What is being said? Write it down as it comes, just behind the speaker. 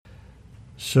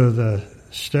So the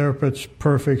satraps,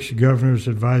 prefects, governors,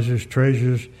 advisors,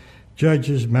 treasurers,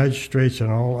 judges, magistrates,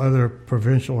 and all other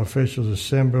provincial officials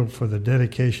assembled for the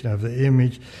dedication of the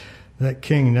image that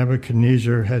King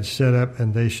Nebuchadnezzar had set up,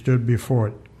 and they stood before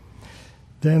it.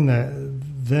 Then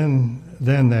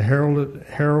the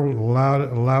herald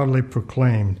loudly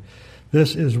proclaimed,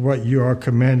 "This is what you are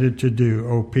commanded to do,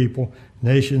 O people,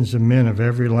 nations, and men of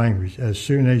every language. As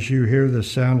soon as you hear the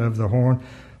sound of the horn,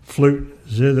 flute,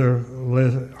 zither,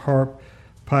 harp,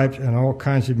 pipes, and all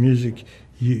kinds of music,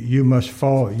 you must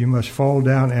fall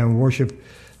down and worship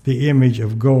the image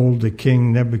of gold the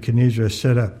king Nebuchadnezzar has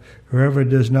set up. Whoever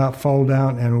does not fall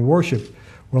down and worship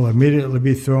will immediately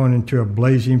be thrown into a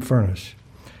blazing furnace."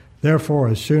 Therefore,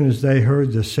 as soon as they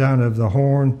heard the sound of the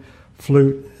horn,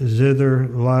 flute, zither,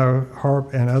 lyre,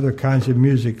 harp, and other kinds of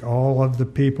music, all of the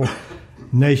people,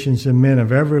 nations, and men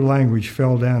of every language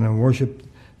fell down and worshipped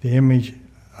the image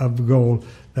of gold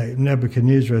that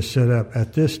Nebuchadnezzar has set up.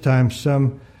 At this time,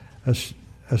 some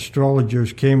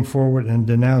astrologers came forward and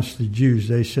denounced the Jews.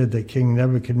 They said that King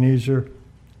Nebuchadnezzar,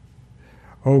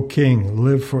 "O king,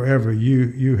 live forever.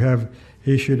 You have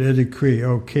issued a decree,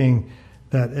 O king,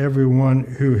 that everyone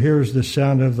who hears the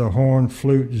sound of the horn,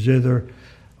 flute, zither,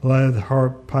 lyre,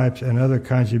 harp, pipes, and other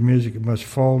kinds of music must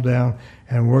fall down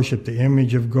and worship the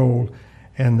image of gold,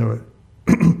 and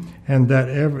that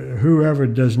whoever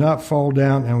does not fall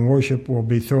down and worship will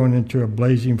be thrown into a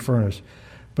blazing furnace.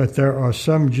 But there are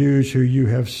some Jews who you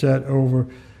have set over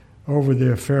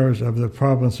the affairs of the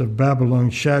province of Babylon,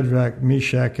 Shadrach,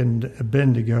 Meshach, and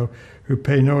Abednego, who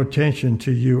pay no attention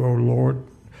to you, O Lord,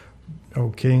 O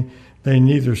king. They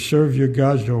neither serve your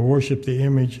gods nor worship the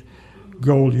image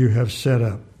gold you have set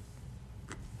up."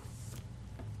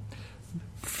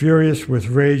 Furious with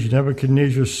rage,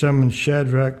 Nebuchadnezzar summoned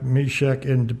Shadrach, Meshach,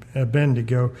 and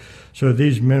Abednego. So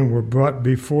these men were brought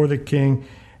before the king,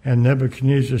 and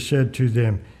Nebuchadnezzar said to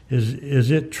them,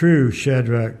 Is it true,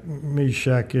 Shadrach,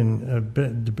 Meshach, and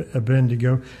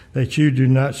Abednego, that you do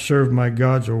not serve my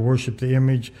gods or worship the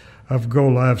image of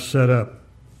gold I have set up?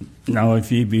 Now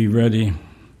if ye be ready,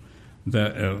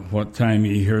 that at what time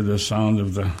ye hear the sound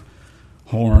of the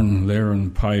horn, lyre,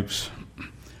 and pipes,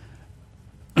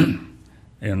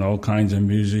 and all kinds of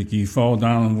music, ye fall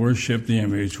down and worship the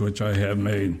image which I have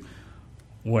made.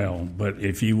 Well, but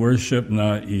if ye worship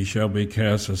not, ye shall be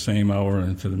cast the same hour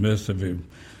into the midst of a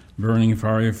burning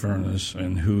fiery furnace.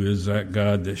 And who is that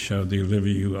God that shall deliver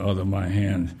you out of my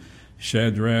hand?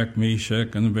 Shadrach,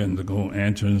 Meshach, and Abednego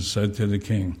answered and said to the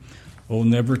king, O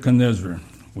Nebuchadnezzar,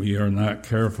 we are not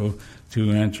careful to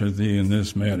answer thee in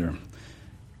this matter.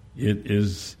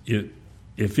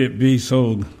 If it be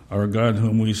so, our God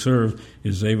whom we serve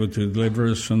is able to deliver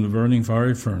us from the burning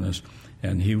fiery furnace,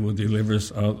 and he will deliver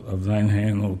us out of thine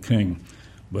hand, O king.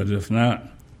 But if not,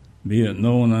 be it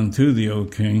known unto thee, O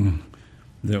king,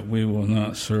 that we will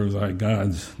not serve thy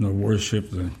gods, nor worship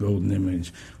the golden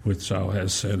image which thou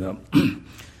hast set up.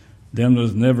 Then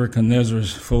was Nebuchadnezzar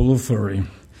full of fury,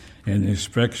 and the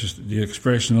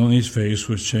expression on his face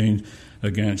was changed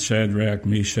against Shadrach,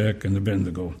 Meshach, and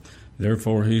Abednego.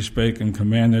 Therefore he spake and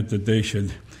commanded that they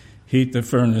should heat the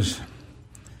furnace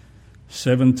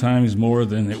 7 times more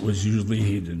than it was usually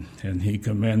heated. And he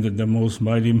commanded the most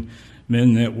mighty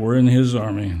men that were in his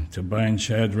army to bind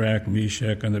Shadrach,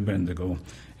 Meshach, and Abednego,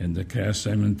 and to cast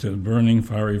them into the burning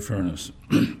fiery furnace.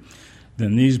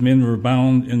 Then these men were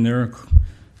bound in their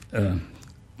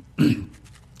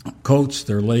coats,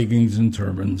 their leggings, and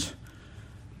turbans,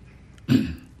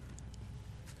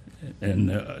 and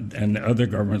the other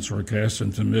garments were cast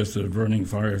into the midst of the burning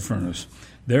fiery furnace.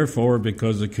 Therefore,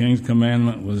 because the king's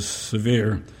commandment was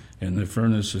severe, and the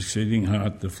furnace exceeding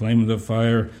hot, the flame of the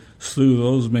fire slew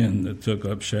those men that took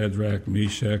up Shadrach,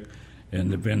 Meshach,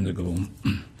 and Abednego.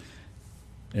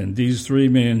 And these 3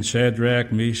 men,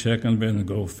 Shadrach, Meshach, and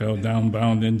Abednego, fell down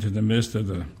bound into the midst of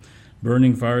the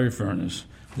burning fiery furnace.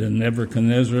 Then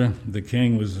Nebuchadnezzar the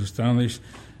king was astonished,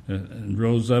 and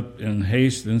rose up in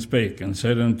haste and spake, and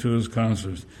said unto his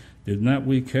counselors, Did not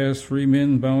we cast 3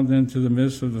 men bound into the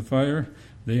midst of the fire?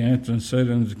 They answered and said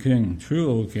unto the king,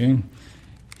 True, O king.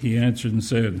 He answered and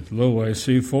said, Lo, I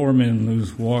see 4 men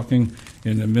loose walking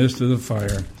in the midst of the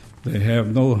fire. They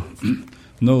have no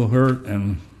hurt,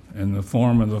 and the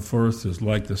form of the first is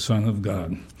like the Son of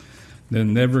God.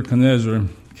 Then Nebuchadnezzar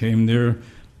came near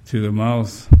to the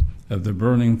mouth of the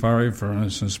burning fiery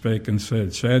furnace, and spake and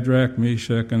said, Shadrach,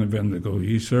 Meshach, and Abednego,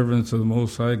 ye servants of the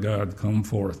Most High God, come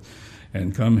forth,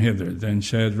 and come hither. Then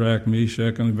Shadrach,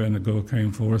 Meshach, and Abednego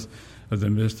came forth of the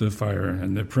midst of the fire,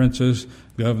 and the princes,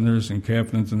 governors, and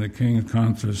captains, and the king's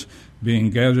counselors, being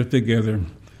gathered together,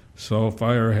 saw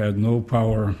fire had no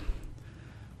power,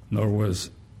 nor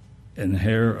was and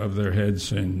hair of their heads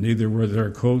singed. Neither were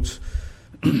their coats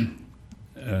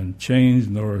and changed,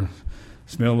 nor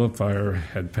smell of fire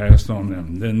had passed on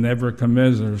them. Then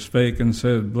Nebuchadnezzar spake and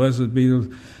said, Blessed be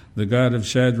the God of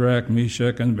Shadrach,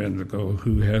 Meshach, and Abednego,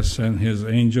 who has sent his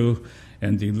angel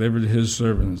and delivered his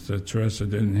servants that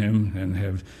trusted in him, and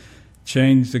have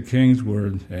changed the king's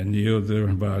word, and yielded their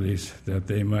bodies, that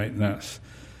they might not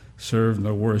serve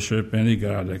nor worship any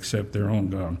god except their own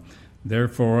God.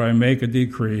 Therefore I make a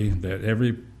decree that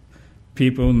every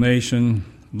people, nation,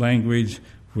 language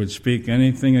would speak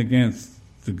anything against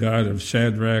the God of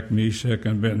Shadrach, Meshach,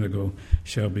 and Abednego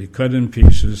shall be cut in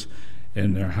pieces,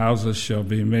 and their houses shall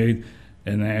be made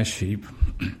an ash heap,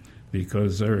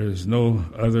 because there is no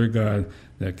other God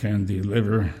that can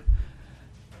deliver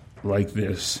like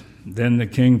this. Then the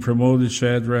king promoted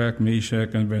Shadrach,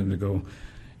 Meshach, and Abednego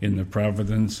in the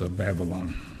province of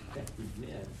Babylon.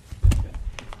 Amen.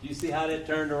 Do you see how that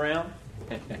turned around?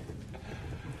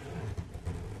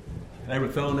 They were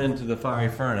thrown into the fiery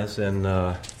furnace, and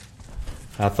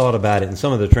I thought about it, and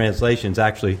some of the translations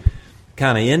actually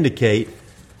kind of indicate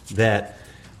that,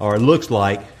 or it looks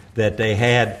like that they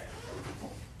had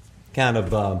kind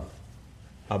of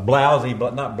a blousy,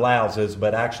 but not blouses,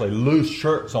 but actually loose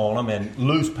shirts on them and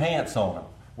loose pants on them.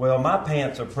 Well, my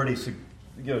pants are pretty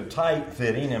tight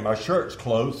fitting, and my shirt's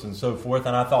close and so forth.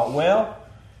 And I thought, well,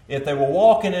 if they were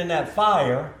walking in that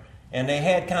fire and they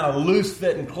had kind of loose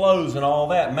fitting clothes and all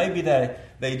that, maybe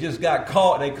they just got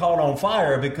caught. They caught on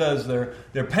fire because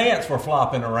their pants were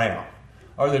flopping around,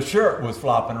 or their shirt was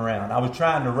flopping around. I was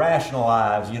trying to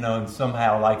rationalize, and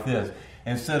somehow like this,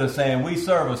 instead of saying we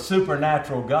serve a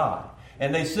supernatural God.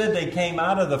 And they said they came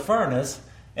out of the furnace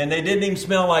and they didn't even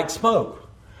smell like smoke.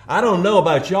 I don't know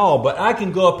about y'all, but I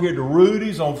can go up here to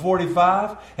Rudy's on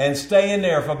 45 and stay in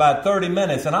there for about 30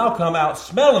 minutes, and I'll come out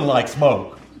smelling like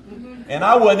smoke. And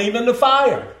I wasn't even the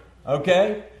fire,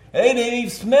 okay? They didn't even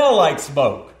smell like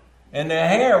smoke. And their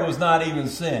hair was not even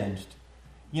singed.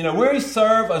 We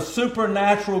serve a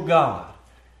supernatural God.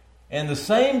 And the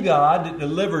same God that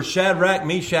delivers Shadrach,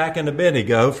 Meshach, and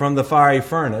Abednego from the fiery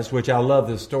furnace, which I love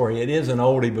this story. It is an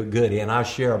oldie but goodie, and I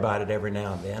share about it every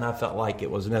now and then. I felt like it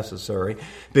was necessary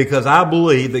because I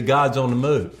believe that God's on the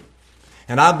move.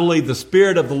 And I believe the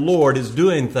Spirit of the Lord is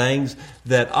doing things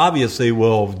that obviously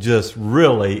will just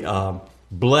really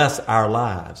bless our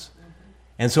lives.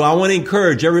 And so I want to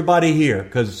encourage everybody here,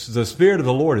 because the Spirit of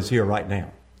the Lord is here right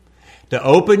now, to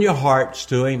open your hearts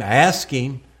to Him, ask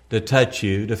Him to touch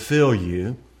you, to fill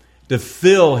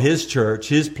His church,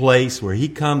 His place where He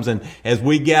comes and as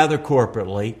we gather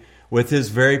corporately with His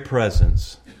very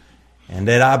presence. And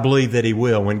that I believe that He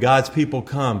will. When God's people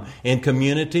come in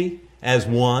community as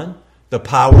one, the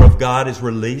power of God is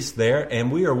released there.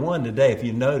 And we are one today, if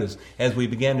you notice, as we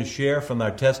began to share from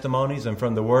our testimonies and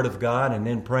from the Word of God, and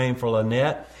then praying for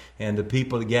Lynette and the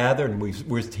people that gather, and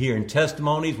we're hearing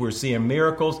testimonies, we're seeing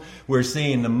miracles, we're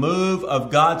seeing the move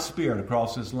of God's Spirit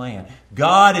across this land.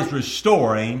 God is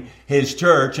restoring His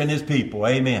church and His people.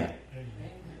 Amen.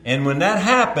 Amen. And when that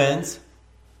happens,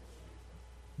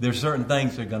 there's certain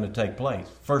things that are going to take place.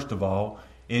 First of all,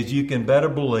 is you can better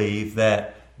believe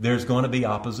that there's going to be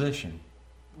opposition.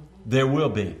 There will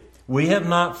be. We have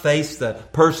not faced the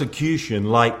persecution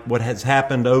like what has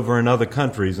happened over in other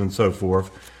countries and so forth.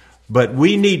 But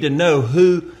we need to know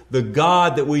who the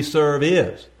God that we serve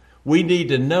is. We need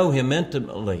to know Him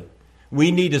intimately.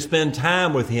 We need to spend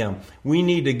time with Him. We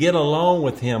need to get along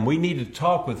with Him. We need to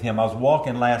talk with Him. I was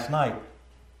walking last night,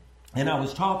 and I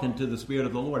was talking to the Spirit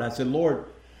of the Lord. I said, Lord,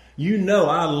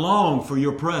 I long for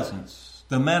your presence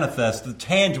to manifest, the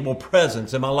tangible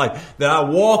presence in my life, that I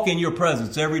walk in your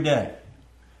presence every day.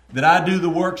 That I do the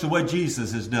works of what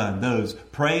Jesus has done. Those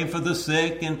praying for the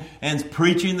sick and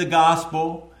preaching the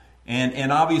gospel.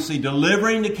 And obviously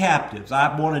delivering the captives.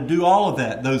 I want to do all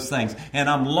of those things. And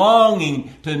I'm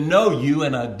longing to know you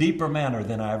in a deeper manner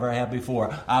than I ever have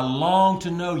before. I long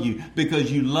to know you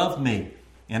because you love me.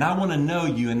 And I want to know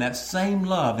you in that same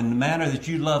love, in the manner that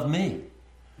you love me.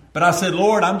 But I said,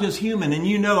 Lord, I'm just human, and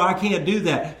you know I can't do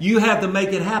that. You have to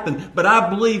make it happen. But I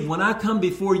believe when I come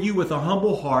before you with a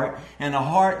humble heart and a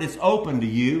heart that's open to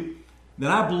you,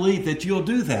 then I believe that you'll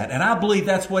do that. And I believe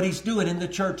that's what He's doing in the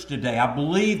church today. I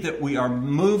believe that we are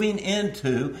moving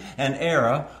into an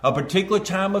era, a particular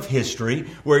time of history,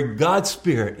 where God's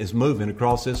Spirit is moving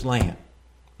across this land.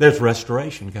 There's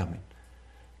restoration coming.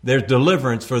 There's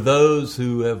deliverance for those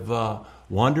who have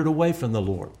wandered away from the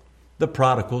Lord. The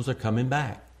prodigals are coming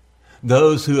back.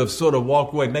 Those who have sort of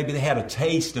walked away, maybe they had a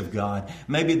taste of God.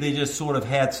 Maybe they just sort of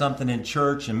had something in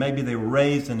church, and maybe they were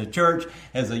raised in the church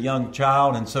as a young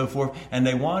child and so forth, and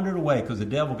they wandered away because the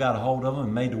devil got a hold of them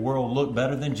and made the world look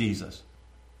better than Jesus.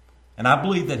 And I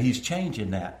believe that he's changing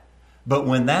that. But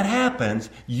when that happens,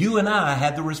 you and I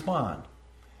had to respond.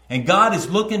 And God is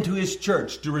looking to his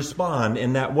church to respond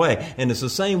in that way. And it's the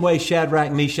same way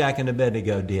Shadrach, Meshach, and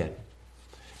Abednego did.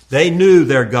 They knew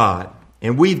their God.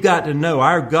 And we've got to know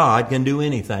our God can do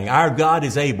anything. Our God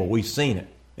is able. We've seen it.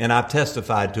 And I've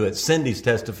testified to it. Cindy's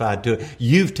testified to it.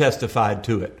 You've testified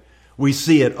to it. We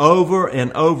see it over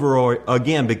and over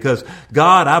again because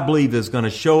God, I believe, is going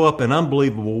to show up in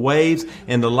unbelievable ways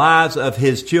in the lives of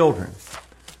his children.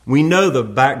 We know the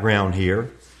background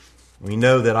here. We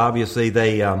know that obviously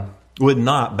they would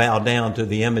not bow down to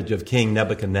the image of King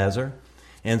Nebuchadnezzar.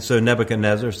 And so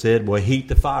Nebuchadnezzar said, well, heat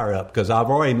the fire up because I've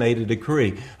already made a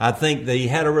decree. I think that he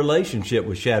had a relationship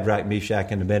with Shadrach, Meshach,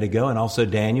 and Abednego, and also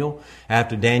Daniel,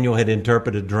 after Daniel had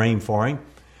interpreted a dream for him.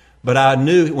 But I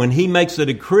knew when he makes a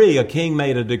decree, a king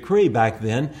made a decree back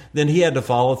then he had to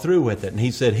follow through with it. And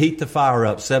he said, heat the fire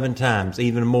up 7 times,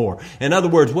 even more. In other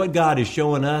words, what God is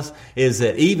showing us is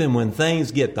that even when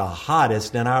things get the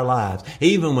hottest in our lives,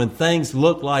 even when things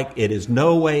look like it is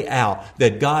no way out,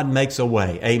 that God makes a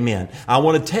way. Amen. I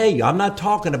want to tell you, I'm not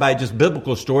talking about just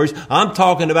biblical stories. I'm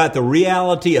talking about the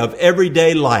reality of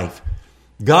everyday life.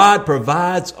 God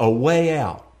provides a way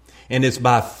out. And it's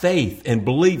by faith and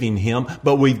believing him,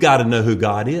 but we've got to know who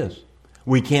God is.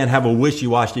 We can't have a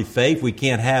wishy-washy faith. We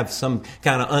can't have some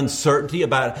kind of uncertainty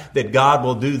about that God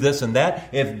will do this and that.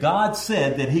 If God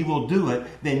said that he will do it,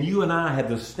 then you and I have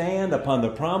to stand upon the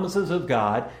promises of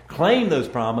God, claim those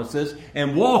promises,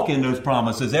 and walk in those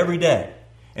promises every day.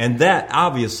 And that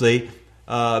obviously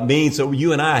means that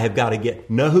you and I have got to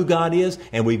know who God is,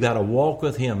 and we've got to walk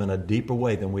with him in a deeper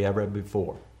way than we ever have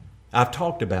before. I've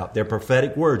talked about their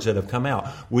prophetic words that have come out.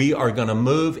 We are going to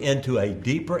move into a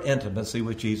deeper intimacy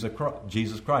with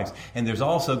Jesus Christ. And there's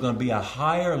also going to be a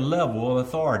higher level of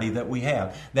authority that we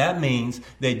have. That means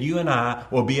that you and I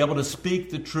will be able to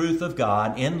speak the truth of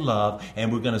God in love, and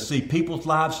we're going to see people's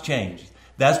lives change.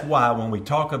 That's why when we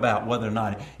talk about whether or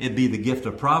not it be the gift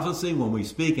of prophecy, when we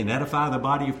speak and edify the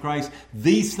body of Christ,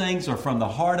 these things are from the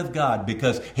heart of God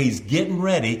because he's getting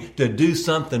ready to do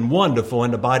something wonderful in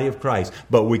the body of Christ.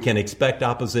 But we can expect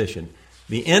opposition.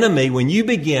 The enemy, when you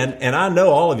begin, and I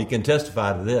know all of you can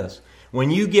testify to this,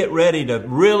 when you get ready to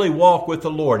really walk with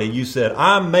the Lord and you said,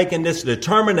 I'm making this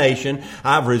determination,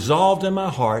 I've resolved in my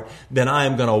heart, then I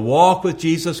am going to walk with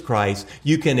Jesus Christ,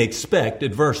 you can expect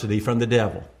adversity from the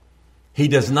devil. He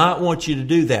does not want you to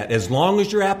do that. As long as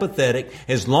you're apathetic,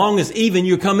 as long as even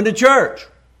you're coming to church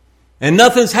and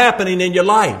nothing's happening in your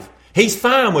life, he's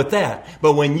fine with that.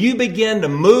 But when you begin to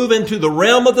move into the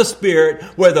realm of the Spirit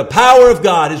where the power of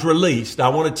God is released, I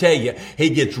want to tell you, he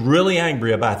gets really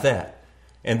angry about that.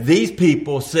 And these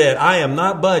people said, I am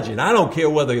not budging. I don't care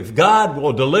whether if God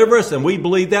will deliver us, and we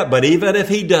believe that, but even if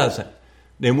he doesn't,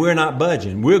 then we're not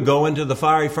budging. We're going to the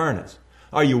fiery furnace.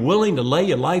 Are you willing to lay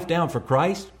your life down for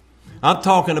Christ? I'm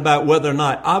talking about whether or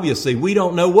not, obviously, we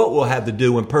don't know what we'll have to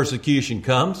do when persecution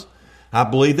comes. I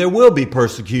believe there will be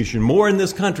persecution, more in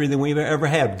this country than we've ever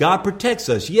had. God protects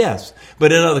us, yes.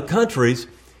 But in other countries,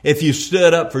 if you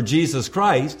stood up for Jesus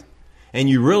Christ and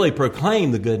you really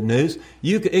proclaim the good news,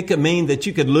 it could mean that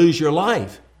you could lose your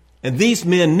life. And these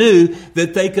men knew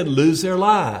that they could lose their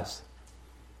lives.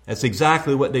 That's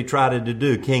exactly what they tried to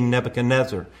do, King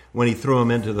Nebuchadnezzar, when he threw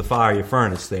them into the fiery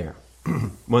furnace there.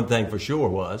 One thing for sure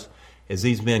was, as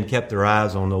these men kept their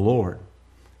eyes on the Lord.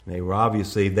 They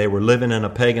were living in a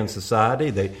pagan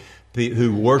society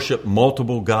who worshiped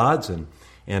multiple gods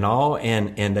and all.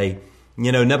 And they,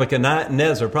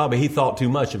 Nebuchadnezzar probably, he thought too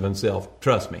much of himself.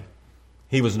 Trust me.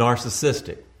 He was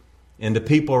narcissistic. And the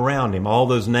people around him, all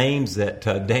those names that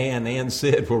Dan and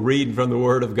Sid were reading from the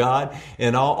Word of God,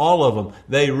 and all of them,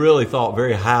 they really thought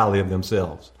very highly of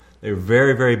themselves. They were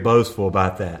very, very boastful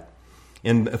about that.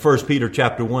 In 1 Peter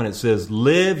chapter 1, it says,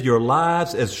 live your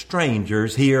lives as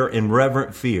strangers here in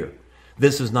reverent fear.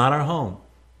 This is not our home.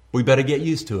 We better get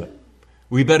used to it.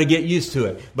 We better get used to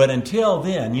it. But until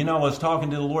then, I was talking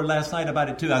to the Lord last night about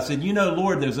it too. I said,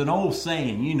 Lord, there's an old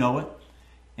saying, you know it.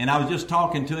 And I was just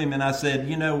talking to him and I said,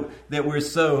 that we're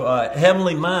so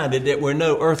heavenly minded that we're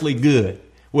no earthly good.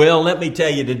 Well, let me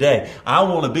tell you today, I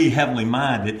want to be heavenly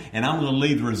minded and I'm going to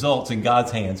leave the results in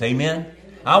God's hands. Amen?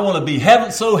 I want to be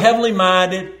so heavenly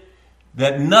minded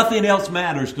that nothing else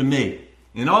matters to me.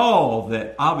 And all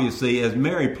that, obviously, as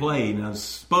Mary played and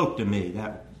spoke to me,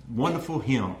 that wonderful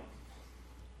hymn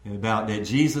about that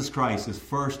Jesus Christ is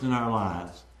first in our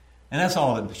lives. And that's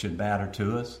all that should matter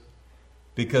to us.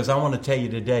 Because I want to tell you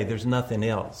today, there's nothing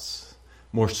else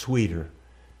more sweeter.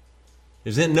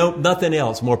 There's nothing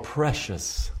else more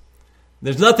precious.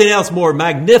 There's nothing else more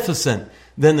magnificent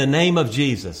than the name of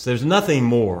Jesus. There's nothing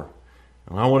more.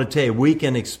 And I want to tell you, we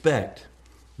can expect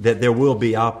that there will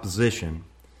be opposition.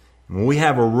 When we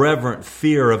have a reverent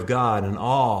fear of God and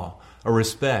awe, a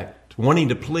respect, wanting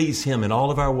to please Him in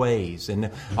all of our ways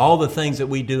and all the things that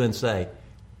we do and say,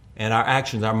 and our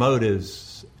actions, our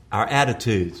motives, our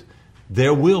attitudes,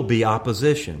 there will be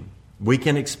opposition. We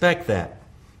can expect that.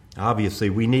 Obviously,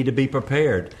 we need to be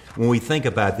prepared. When we think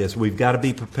about this, we've got to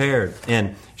be prepared.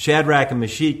 And Shadrach and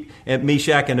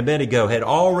Meshach and Abednego had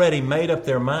already made up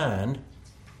their mind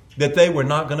that they were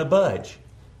not going to budge.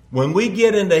 When we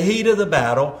get in the heat of the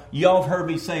battle, y'all have heard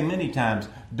me say many times,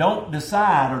 don't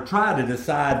decide or try to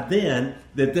decide then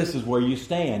that this is where you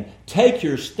stand. Take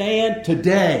your stand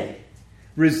today.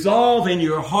 Resolve in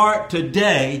your heart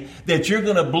today that you're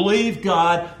going to believe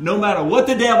God no matter what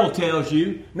the devil tells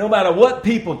you, no matter what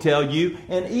people tell you,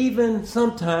 and even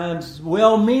sometimes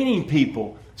well-meaning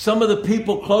people, some of the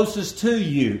people closest to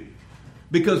you.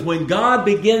 Because when God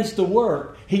begins to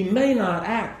work, He may not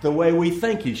act the way we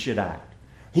think He should act.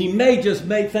 He may just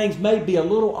make things may be a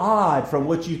little odd from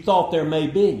what you thought there may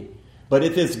be. But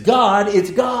if it's God, it's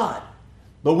God.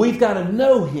 But we've got to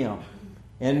know Him.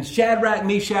 And Shadrach,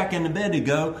 Meshach, and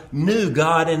Abednego knew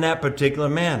God in that particular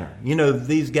manner. You know,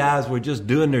 these guys were just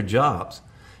doing their jobs,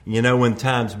 when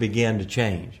times began to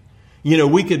change.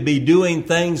 We could be doing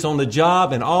things on the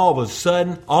job and all of a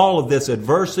sudden, all of this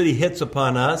adversity hits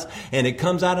upon us and it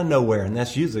comes out of nowhere. And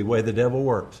that's usually the way the devil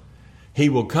works. He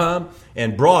will come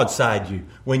and broadside you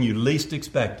when you least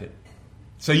expect it.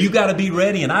 So you got to be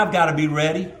ready and I've got to be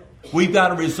ready. We've got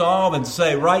to resolve and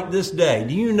say right this day.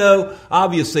 Do you know,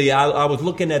 obviously, I was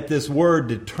looking at this word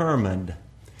determined.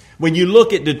 When you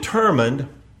look at determined,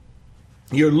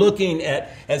 you're looking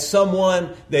at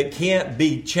someone that can't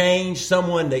be changed,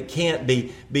 someone that can't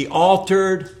be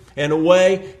altered in a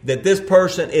way that this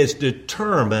person is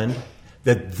determined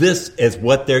that this is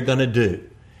what they're going to do.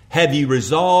 Have you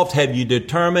resolved, have you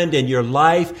determined in your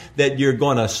life that you're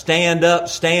going to stand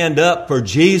up for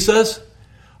Jesus?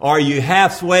 Or are you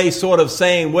halfway sort of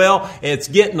saying, well, it's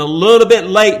getting a little bit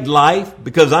late in life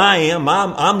because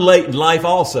I'm late in life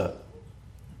also.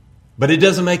 But it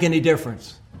doesn't make any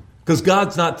difference because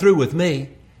God's not through with me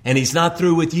and He's not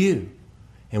through with you.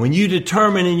 And when you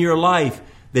determine in your life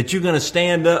that you're going to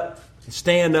stand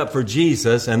up for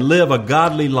Jesus and live a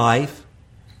godly life,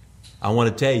 I want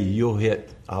to tell you, you'll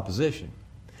hit opposition.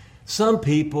 Some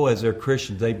people, as they're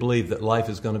Christians, they believe that life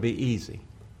is going to be easy.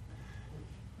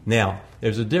 Now,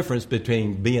 there's a difference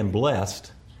between being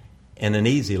blessed and an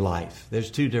easy life.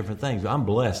 There's two different things. I'm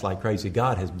blessed like crazy.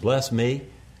 God has blessed me.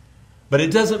 But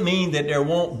it doesn't mean that there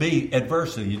won't be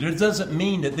adversity. It doesn't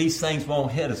mean that these things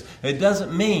won't hit us. It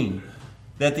doesn't mean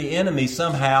that the enemy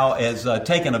somehow has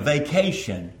taken a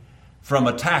vacation from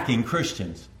attacking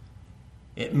Christians.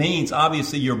 It means,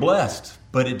 obviously, you're blessed,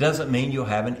 but it doesn't mean you'll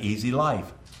have an easy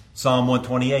life. Psalm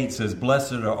 128 says,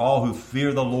 blessed are all who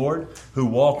fear the Lord, who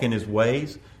walk in His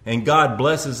ways. And God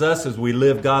blesses us as we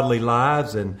live godly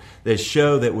lives and that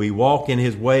show that we walk in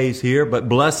His ways here. But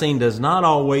blessing does not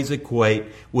always equate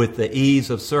with the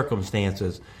ease of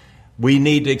circumstances. We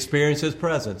need to experience His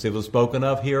presence. It was spoken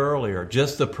of here earlier.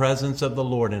 Just the presence of the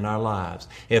Lord in our lives.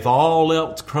 If all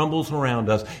else crumbles around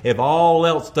us, if all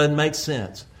else doesn't make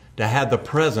sense, to have the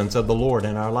presence of the Lord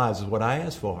in our lives is what I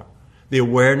ask for. The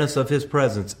awareness of His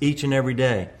presence each and every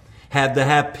day. Have to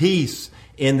have peace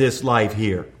in this life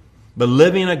here. But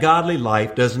living a godly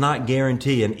life does not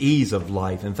guarantee an ease of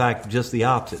life. In fact, just the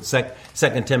opposite.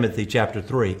 2 Timothy chapter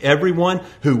 3. Everyone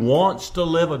who wants to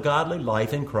live a godly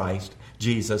life in Christ,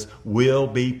 Jesus, will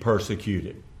be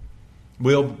persecuted.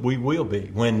 We will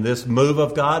be. When this move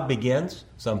of God begins,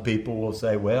 some people will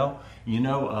say, well,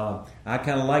 I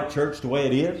kind of like church the way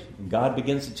it is. God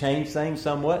begins to change things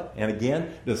somewhat. And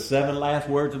again, the 7 last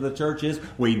words of the church is,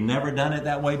 we've never done it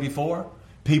that way before.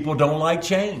 People don't like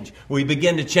change. We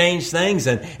begin to change things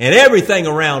and everything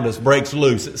around us breaks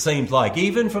loose, it seems like,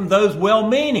 even from those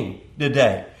well-meaning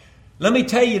today. Let me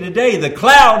tell you today, the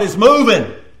cloud is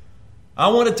moving. I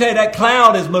want to tell you that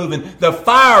cloud is moving. The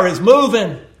fire is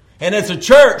moving. And as a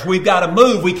church, we've got to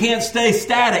move. We can't stay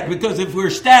static because if we're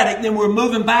static, then we're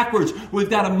moving backwards. We've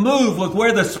got to move with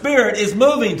where the Spirit is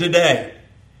moving today.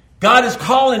 God is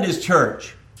calling His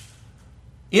church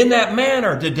in that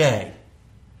manner today.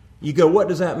 You go, what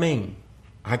does that mean?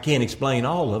 I can't explain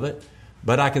all of it,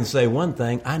 but I can say one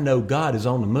thing. I know God is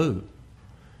on the move.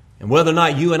 And whether or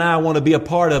not you and I want to be a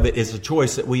part of it is a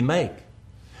choice that we make.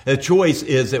 The choice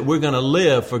is that we're going to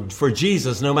live for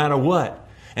Jesus no matter what.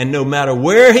 And no matter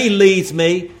where He leads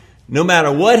me, no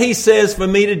matter what He says for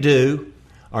me to do,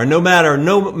 or no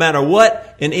matter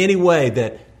what in any way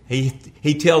that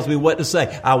He tells me what to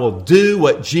say, I will do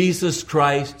what Jesus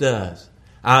Christ does.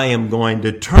 I am going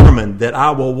determined that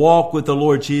I will walk with the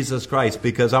Lord Jesus Christ,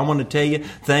 because I want to tell you,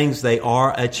 things, they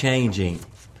are a-changing.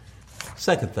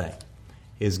 Second thing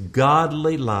is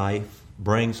godly life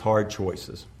brings hard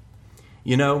choices.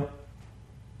 You know,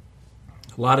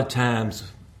 a lot of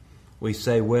times we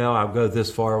say, well, I'll go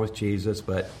this far with Jesus,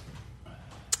 but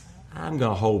I'm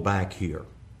going to hold back here.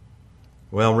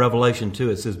 Well, in Revelation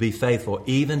 2, it says, be faithful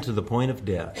even to the point of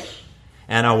death,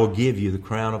 and I will give you the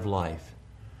crown of life.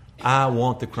 I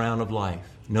want the crown of life,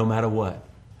 no matter what.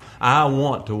 I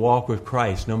want to walk with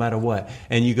Christ, no matter what.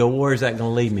 And you go, where's that going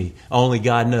to lead me? Only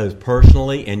God knows,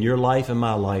 personally, in your life and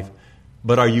my life.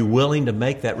 But are you willing to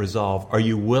make that resolve? Are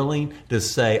you willing to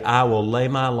say, I will lay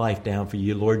my life down for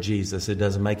you, Lord Jesus? It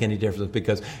doesn't make any difference,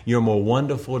 because you're more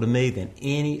wonderful to me than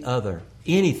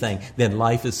anything than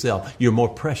life itself. You're more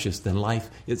precious than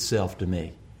life itself to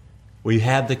me. We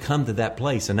have to come to that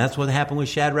place. And that's what happened with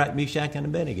Shadrach, Meshach, and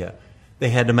Abednego. They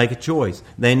had to make a choice.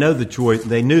 They knew the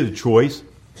choice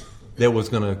that was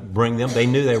going to bring them. They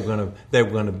knew they were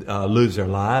going to lose their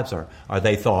lives, or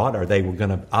they thought, or they were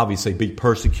going to obviously be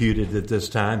persecuted at this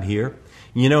time here.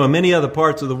 You know, in many other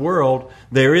parts of the world,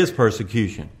 there is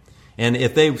persecution. And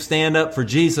if they stand up for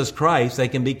Jesus Christ, they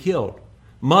can be killed.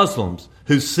 Muslims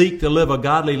who seek to live a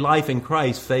godly life in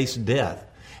Christ face death.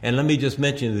 And let me just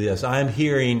mention this. I'm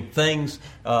hearing things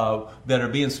that are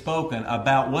being spoken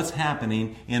about what's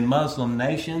happening in Muslim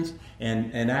nations.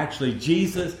 And actually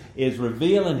Jesus is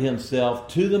revealing himself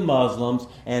to the Muslims.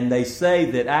 And they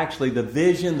say that actually the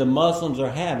vision the Muslims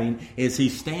are having is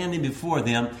he's standing before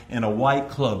them in a white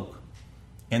cloak.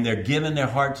 And they're giving their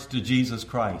hearts to Jesus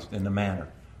Christ in the manner,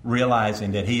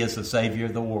 realizing that he is the Savior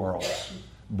of the world.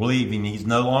 Believing he's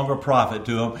no longer a prophet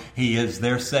to them. He is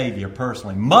their Savior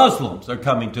personally. Muslims are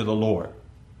coming to the Lord.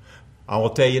 I will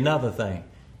tell you another thing.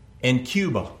 In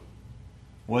Cuba,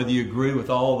 whether you agree with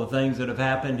all the things that have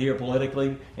happened here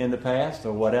politically in the past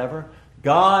or whatever,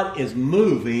 God is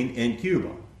moving in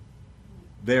Cuba.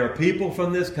 There are people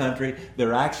from this country that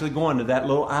are actually going to that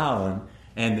little island,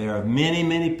 and there are many,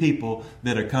 many people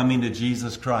that are coming to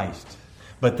Jesus Christ.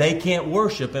 But they can't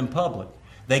worship in public.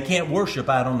 They can't worship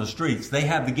out on the streets. They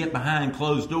have to get behind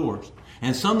closed doors.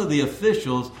 And some of the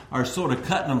officials are sort of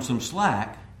cutting them some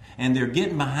slack. And they're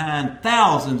getting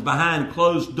thousands behind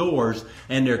closed doors.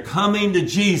 And they're coming to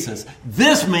Jesus.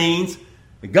 This means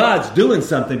that God's doing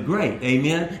something great.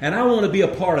 Amen? And I want to be a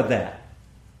part of that.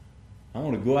 I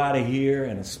want to go out of here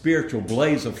in a spiritual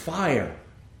blaze of fire.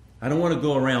 I don't want to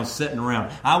go around sitting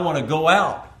around. I want to go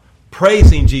out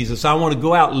praising Jesus. I want to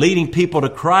go out leading people to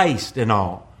Christ and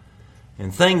all.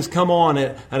 And things come on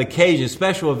at an occasion.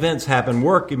 Special events happen,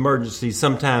 work emergencies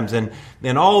sometimes, and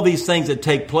all these things that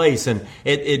take place. And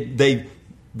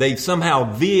they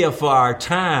somehow vie for our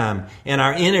time and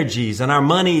our energies and our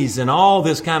monies and all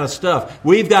this kind of stuff.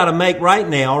 We've got to make right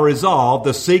now a resolve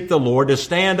to seek the Lord, to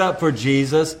stand up for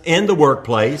Jesus in the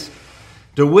workplace,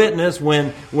 to witness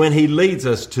when he leads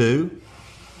us to.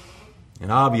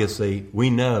 And obviously,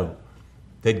 we know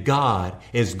that God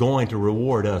is going to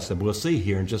reward us, and we'll see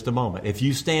here in just a moment. If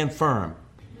you stand firm,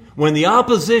 when the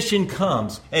opposition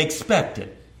comes, expect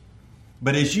it.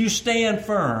 But as you stand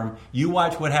firm, you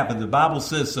watch what happens. The Bible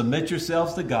says, submit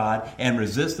yourselves to God and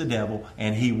resist the devil,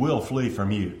 and he will flee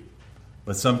from you.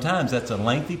 But sometimes that's a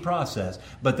lengthy process.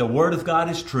 But the Word of God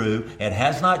is true. It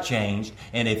has not changed.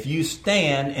 And if you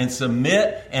stand and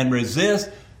submit and resist,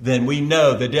 then we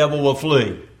know the devil will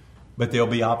flee. But there'll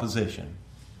be opposition.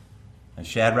 And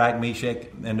Shadrach, Meshach,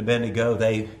 and Abednego,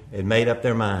 they had made up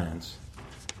their minds.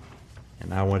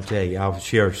 And I want to tell you, I'll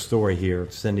share a story here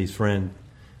of Cindy's friend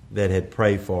that had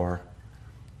prayed for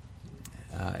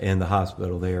her in the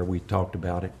hospital there. We talked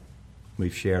about it.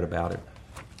 We've shared about it.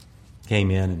 Came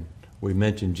in and we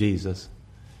mentioned Jesus.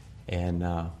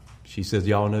 And she says,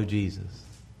 y'all know Jesus?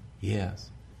 Yes.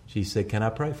 She said, can I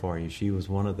pray for you? She was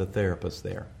one of the therapists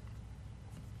there.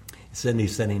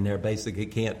 Cindy's sitting there, basically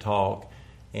can't talk.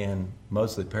 And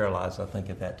mostly paralyzed, I think,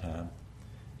 at that time.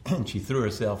 And she threw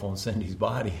herself on Cindy's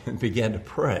body and began to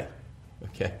pray.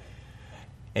 Okay?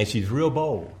 And she's real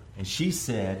bold. And she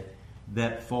said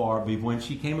that when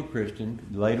she became a Christian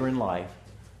later in life,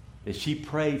 that she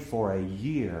prayed for a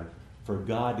year for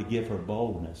God to give her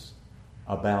boldness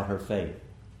about her faith.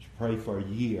 She prayed for a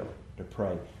year to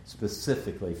pray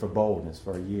specifically for boldness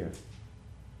for a year.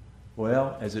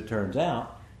 Well, as it turns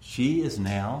out, she is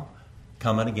now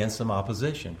coming against some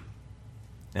opposition.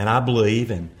 And I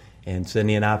believe, and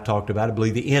Cindy and I have talked about it, I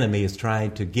believe the enemy is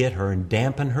trying to get her and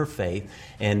dampen her faith.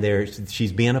 And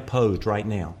she's being opposed right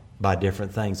now by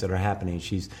different things that are happening.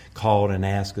 She's called and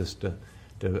asked us to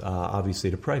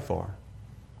obviously to pray for her.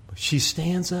 But she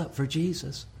stands up for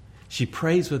Jesus. She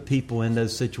prays with people in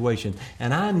those situations.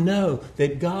 And I know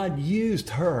that God used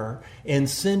her in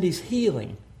Cindy's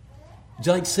healing.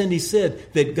 Like Cindy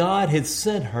said, that God had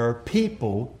sent her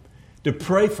people to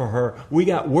pray for her. We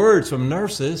got words from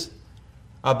nurses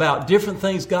about different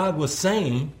things God was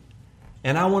saying.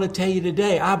 And I want to tell you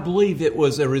today, I believe it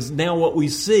was now what we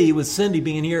see with Cindy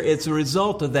being here, it's a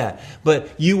result of that. But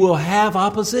you will have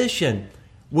opposition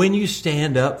when you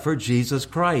stand up for Jesus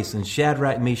Christ. And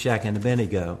Shadrach, Meshach, and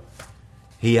Abednego,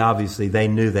 they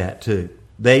knew that too.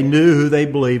 They knew who they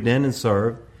believed in and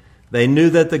served. They knew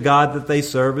that the God that they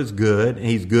serve is good, and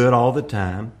He's good all the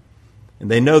time. And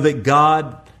they know that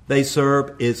God they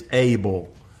serve is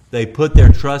able. They put their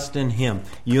trust in Him.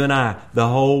 You and I, the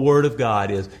whole Word of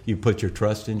God is you put your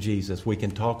trust in Jesus. We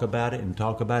can talk about it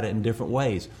in different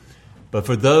ways. But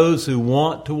for those who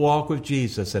want to walk with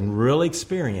Jesus and really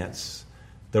experience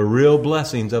the real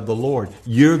blessings of the Lord,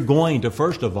 you're going to,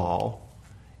 first of all,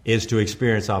 is to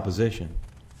experience opposition.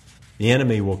 The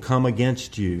enemy will come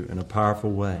against you in a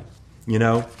powerful way. You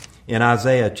know, in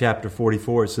Isaiah chapter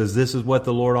 44, it says, this is what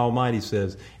the Lord Almighty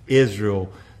says,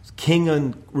 Israel, King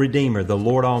and Redeemer, the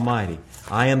Lord Almighty.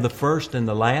 I am the first and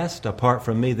the last. Apart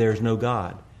from me, there is no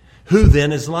God. Who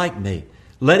then is like me?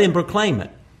 Let him proclaim it.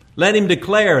 Let him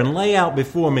declare and lay out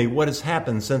before me what has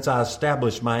happened since I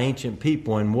established my ancient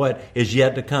people and what is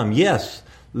yet to come. Yes,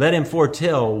 let him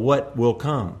foretell what will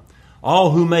come.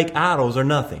 All who make idols are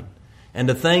nothing, and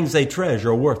the things they treasure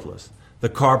are worthless. The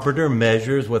carpenter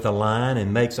measures with a line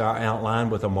and makes our outline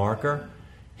with a marker.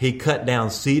 He cut down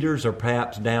cedars, or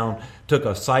perhaps took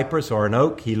a cypress or an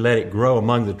oak. He let it grow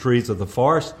among the trees of the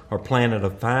forest, or planted a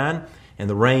pine, and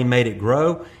the rain made it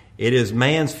grow. It is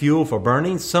man's fuel for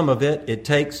burning. Some of it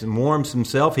takes and warms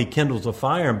himself. He kindles a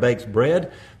fire and bakes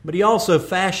bread. But he also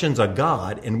fashions a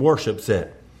god and worships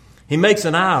it. He makes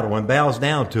an idol and bows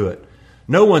down to it.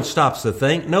 No one stops to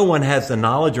think. No one has the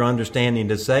knowledge or understanding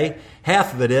to say,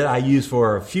 half of it I use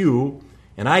for fuel,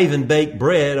 and I even bake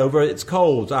bread over its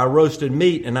coals. I roasted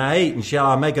meat and I ate, and shall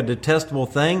I make a detestable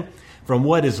thing? From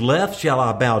what is left shall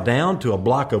I bow down to a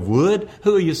block of wood?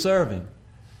 Who are you serving?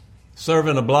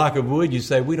 Serving a block of wood, you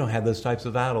say, we don't have those types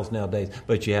of idols nowadays,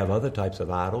 but you have other types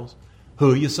of idols.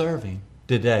 Who are you serving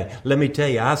today? Let me tell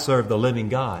you, I serve the living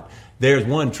God. There's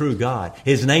one true God.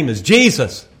 His name is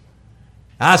Jesus.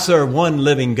 I serve one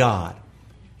living God.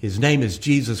 His name is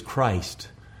Jesus Christ,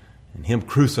 and Him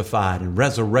crucified and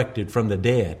resurrected from the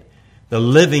dead. The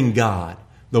living God,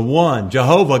 the one,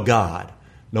 Jehovah God,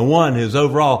 the one who's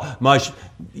overall,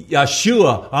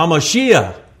 Yeshua,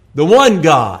 HaMashiach, the one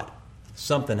God.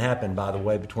 Something happened, by the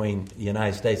way, between the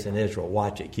United States and Israel.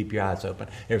 Watch it. Keep your eyes open.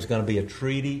 There's going to be a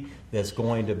treaty that's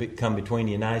going to come between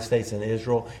the United States and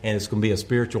Israel, and it's going to be a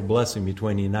spiritual blessing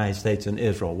between the United States and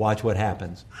Israel. Watch what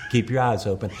happens. Keep your eyes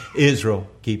open. Israel,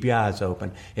 keep your eyes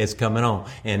open. It's coming on.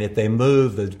 And if they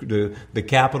move the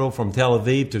capital from Tel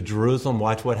Aviv to Jerusalem,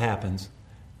 watch what happens.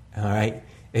 All right?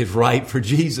 It's right for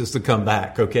Jesus to come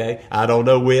back, okay? I don't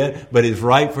know when, but it's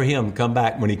right for Him to come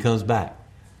back when He comes back.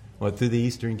 Well, through the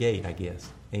eastern gate, I guess.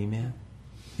 Amen.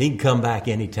 He can come back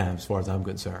anytime as far as I'm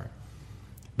concerned.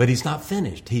 But He's not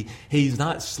finished. He's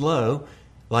not slow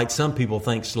like some people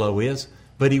think slow is,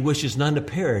 but He wishes none to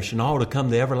perish and all to come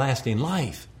to everlasting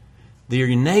life. Their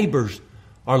neighbors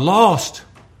are lost.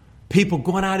 People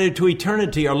going out into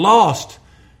eternity are lost.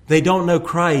 They don't know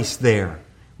Christ there.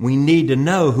 We need to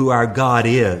know who our God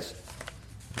is.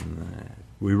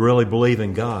 We really believe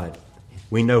in God.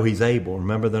 We know He's able.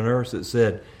 Remember the nurse that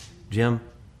said, Jim,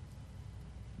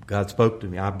 God spoke to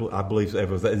me. I believe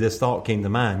this thought came to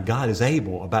mind. God is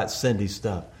able about Cindy's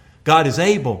stuff. God is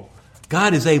able.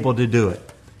 God is able to do it.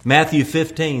 Matthew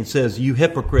 15 says, you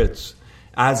hypocrites,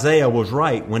 Isaiah was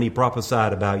right when he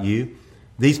prophesied about you.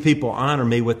 These people honor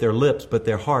me with their lips, but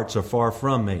their hearts are far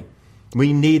from me.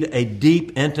 We need a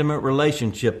deep, intimate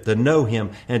relationship to know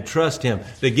Him and trust Him,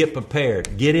 to get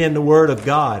prepared. Get in the Word of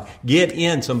God. Get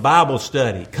in some Bible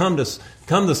study. Come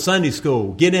to Sunday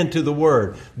school. Get into the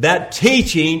Word. That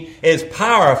teaching is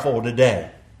powerful today.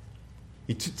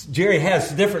 Jerry has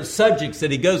different subjects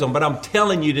that he goes on, but I'm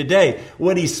telling you today,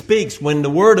 what he speaks, when the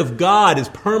Word of God is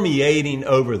permeating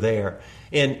over there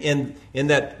in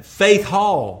that faith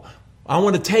hall, I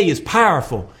want to tell you, it's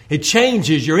powerful. It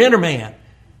changes your inner man.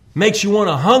 Makes you want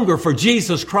to hunger for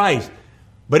Jesus Christ.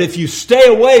 But if you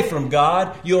stay away from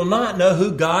God, you'll not know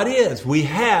who God is. We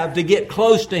have to get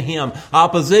close to Him.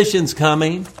 Opposition's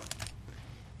coming.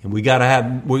 And we're going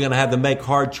to have to make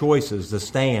hard choices to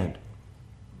stand.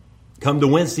 Come to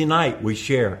Wednesday night, we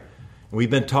share.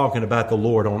 We've been talking about the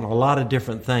Lord on a lot of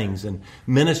different things. And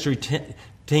ministry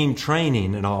team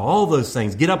training and all those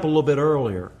things. Get up a little bit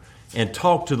earlier. and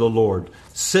talk to the Lord.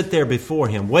 Sit there before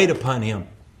Him. Wait upon Him.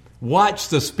 Watch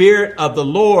the Spirit of the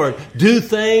Lord do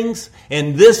things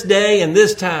in this day and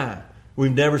this time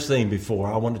we've never seen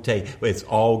before. I want to tell you, it's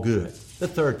all good. The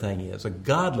third thing is, a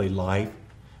godly life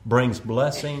brings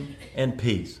blessing and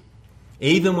peace.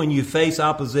 Even when you face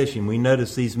opposition, we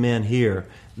notice these men here,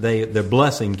 their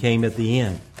blessing came at the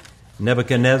end.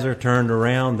 Nebuchadnezzar turned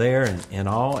around there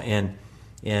and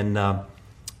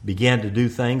began to do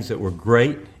things that were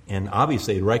great, and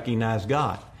obviously recognized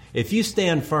God. If you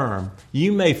stand firm,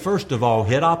 you may first of all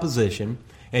hit opposition,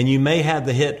 and you may have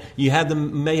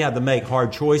to make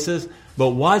hard choices, but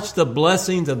watch the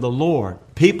blessings of the Lord.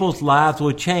 People's lives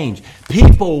will change.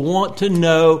 People want to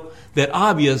know that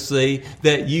obviously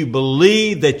that you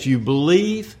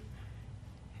believe,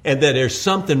 and that there's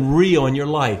something real in your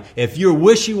life. If you're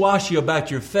wishy-washy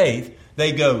about your faith,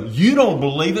 they go, you don't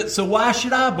believe it, so why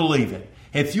should I believe it?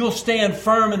 If you'll stand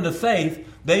firm in the faith,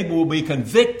 they will be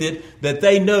convicted that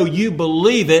they know you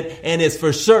believe it and it's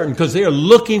for certain, because they're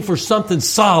looking for something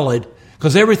solid,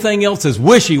 because everything else is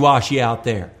wishy-washy out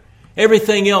there.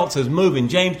 Everything else is moving.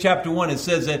 James chapter 1, it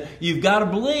says that you've got to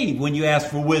believe when you ask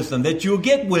for wisdom, that you'll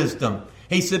get wisdom.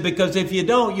 He said, because if you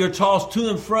don't, you're tossed to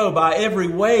and fro by every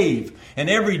wave and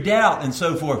every doubt and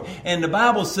so forth. And the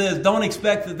Bible says, don't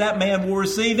expect that man will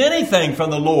receive anything from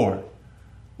the Lord.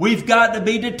 We've got to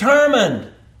be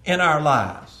determined in our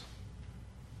lives.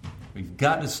 We've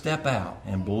got to step out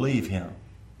and believe Him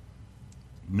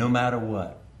no matter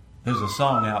what. There's a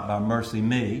song out by Mercy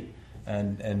Me,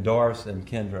 and Doris and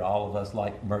Kendra, all of us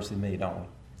like Mercy Me, don't we?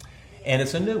 And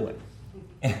it's a new one.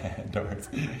 Doris.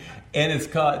 And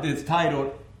it's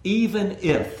titled Even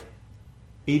If.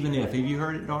 Even If. Have you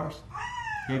heard it, Doris?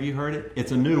 Have you heard it?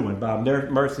 It's a new one by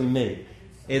Mercy Me.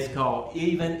 It's called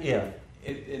Even If.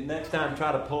 Next time,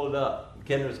 try to pull it up.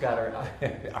 Kendra's got our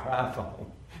iPhone.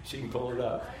 She can pull it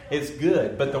up. It's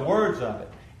good, but the words of it.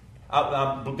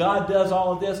 God does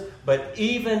all of this, but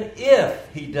even if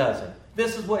He doesn't,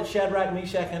 this is what Shadrach,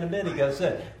 Meshach, and Abednego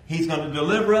said. He's going to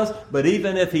deliver us, but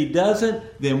even if He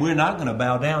doesn't, then we're not going to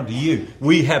bow down to you.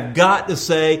 We have got to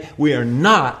say we are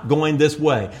not going this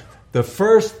way. The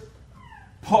first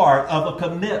part of a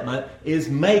commitment is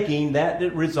making that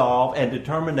resolve and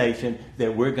determination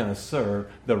that we're going to serve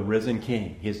the risen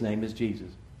King. His name is Jesus.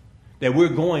 That we're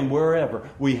going wherever.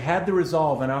 We had the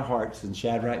resolve in our hearts, and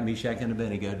Shadrach, Meshach, and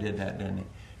Abednego did that, didn't they?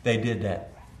 They did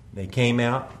that. They came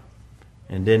out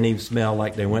and didn't even smell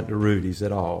like they went to Rudy's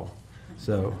at all.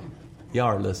 So, y'all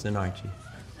are listening, aren't you?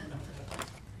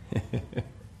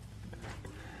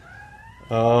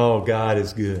 Oh, God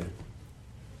is good.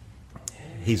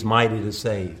 He's mighty to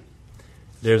save.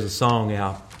 There's a song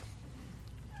out,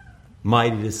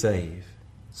 Mighty to Save.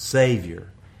 Savior.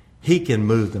 He can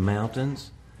move the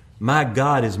mountains. My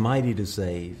God is mighty to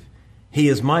save. He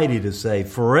is mighty to save.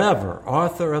 Forever,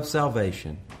 author of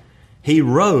salvation. He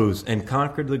rose and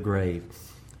conquered the grave.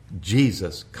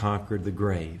 Jesus conquered the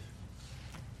grave.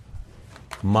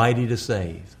 Mighty to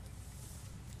save.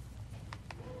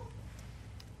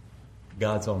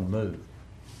 God's on the move.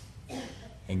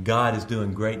 And God is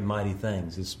doing great and mighty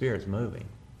things. His Spirit's moving.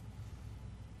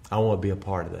 I want to be a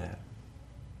part of that.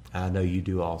 I know you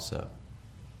do also.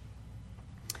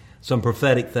 Some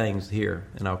prophetic things here,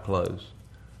 and I'll close.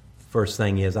 First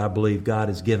thing is, I believe God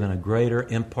has given a greater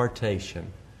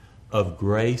impartation of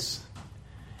grace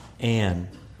and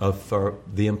for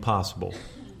the impossible.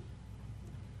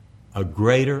 A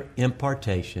greater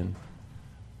impartation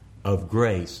of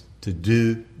grace to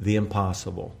do the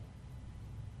impossible.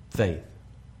 Faith.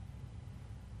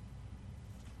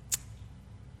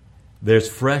 There's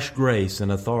fresh grace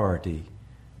and authority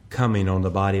coming on the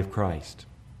body of Christ.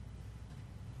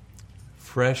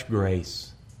 Fresh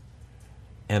grace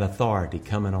and authority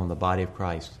coming on the body of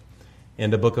Christ. In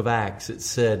the book of Acts, it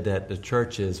said that the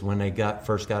churches, when they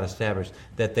first got established,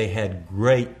 that they had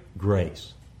great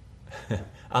grace.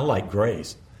 I like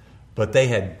grace, but they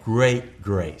had great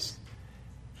grace.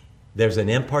 There's an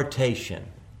impartation.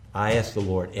 I ask the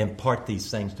Lord, impart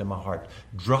these things to my heart.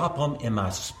 Drop them in my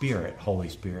spirit, Holy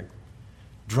Spirit.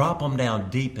 Drop them down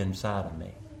deep inside of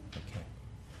me. Okay.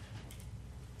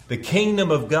 The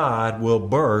kingdom of God will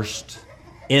burst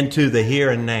into the here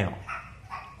and now.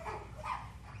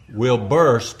 Will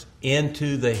burst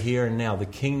into the here and now. The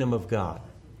kingdom of God.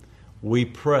 We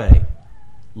pray,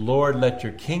 Lord, let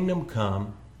your kingdom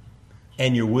come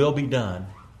and your will be done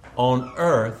on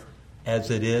earth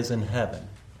as it is in heaven.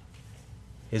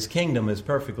 His kingdom is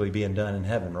perfectly being done in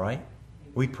heaven, right?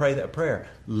 We pray that prayer.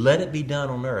 Let it be done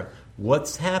on earth.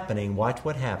 What's happening? Watch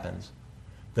what happens.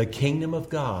 The kingdom of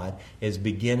God is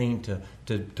beginning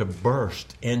to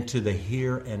burst into the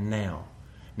here and now.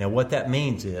 Now, what that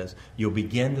means is you'll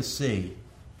begin to see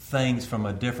things from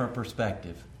a different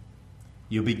perspective.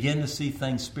 You'll begin to see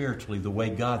things spiritually the way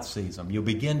God sees them. You'll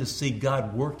begin to see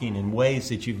God working in ways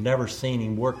that you've never seen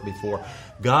Him work before.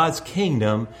 God's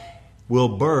kingdom will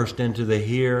burst into the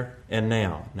here and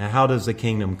now. Now, how does the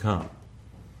kingdom come?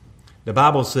 The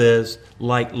Bible says,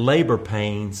 like labor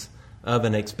pains of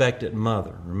an expectant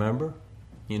mother. Remember?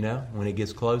 You know, when it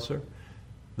gets closer?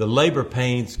 The labor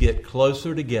pains get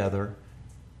closer together,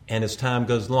 and as time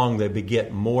goes along, they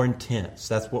get more intense.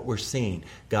 That's what we're seeing.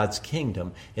 God's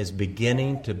kingdom is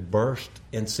beginning to burst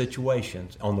in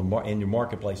situations in your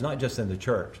marketplace, not just in the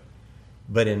church,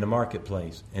 but in the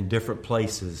marketplace, in different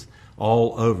places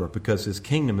all over, because His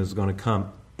kingdom is going to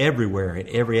come everywhere, in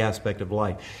every aspect of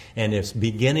life. And it's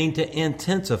beginning to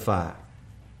intensify.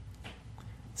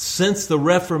 Since the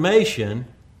Reformation,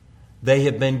 they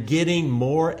have been getting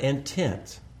more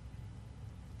intense.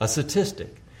 A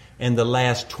statistic. In the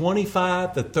last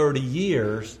 25 to 30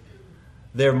 years,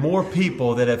 there are more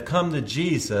people that have come to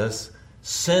Jesus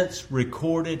since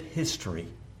recorded history.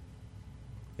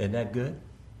 Isn't that good?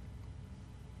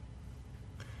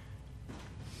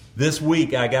 This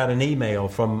week I got an email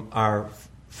from our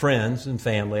friends and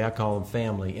family, I call them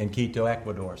family, in Quito,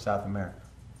 Ecuador, South America.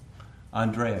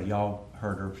 Andrea, y'all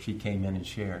heard her, she came in and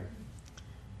shared.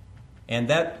 And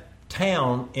that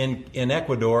town in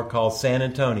Ecuador called San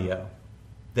Antonio,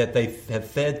 that they have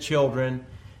fed children,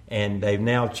 and they've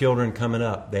now children coming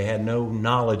up. They had no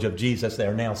knowledge of Jesus.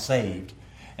 They're now saved.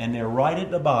 And they're right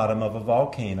at the bottom of a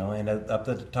volcano, and up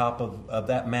at the top of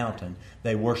that mountain,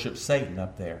 they worship Satan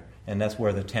up there. And that's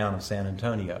where the town of San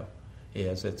Antonio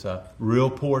is. It's a real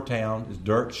poor town. It's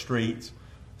dirt streets,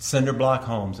 cinder block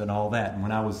homes, and all that. And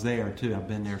when I was there, too, I've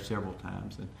been there several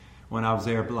times. And when I was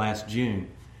there last June,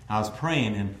 I was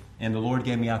praying, and the Lord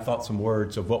gave me, I thought, some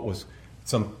words of what was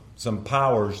some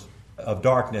powers of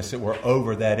darkness that were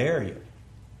over that area.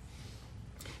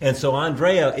 And so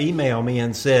Andrea emailed me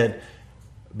and said,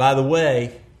 by the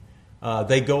way,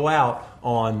 they go out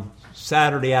on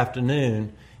Saturday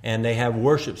afternoon and they have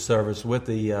worship service with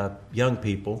the young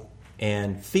people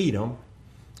and feed them.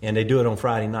 And they do it on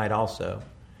Friday night also.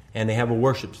 And they have a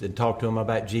worship and talk to them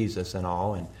about Jesus and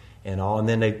all. And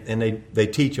then they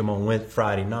teach them on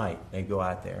Friday night. They go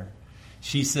out there.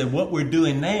 She said, what we're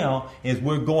doing now is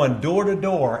we're going door to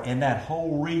door in that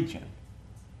whole region,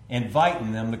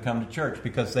 inviting them to come to church,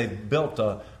 because they've built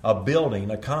a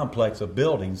building, a complex of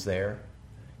buildings there,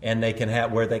 and they can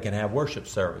have worship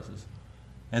services.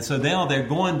 And so now they're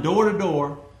going door to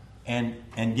door and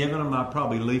giving them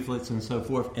probably leaflets and so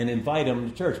forth, and invite them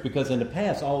to church, because in the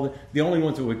past the only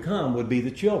ones that would come would be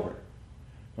the children.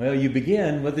 Well, you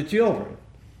begin with the children.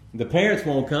 The parents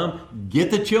won't come.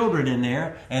 Get the children in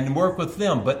there and work with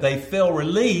them. But they feel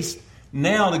released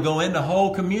now to go in the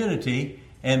whole community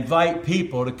and invite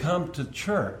people to come to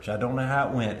church. I don't know how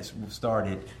it went. It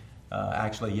started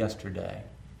actually yesterday.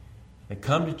 They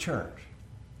come to church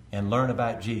and learn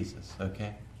about Jesus,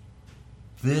 okay?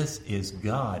 This is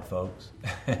God, folks.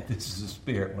 This is the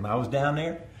Spirit. When I was down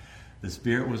there, the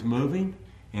Spirit was moving.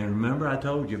 And remember, I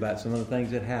told you about some of the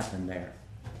things that happened there.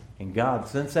 And God,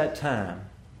 since that time,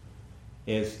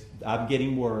 I'm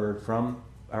getting word from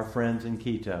our friends in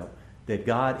Quito that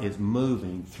God is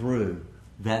moving through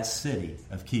that city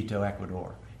of Quito,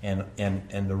 Ecuador, and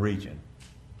the region.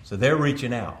 So they're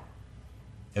reaching out,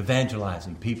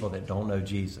 evangelizing people that don't know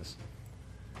Jesus.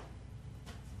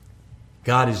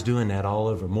 God is doing that all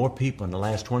over. More people in the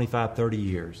last 25, 30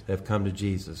 years have come to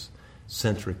Jesus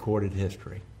since recorded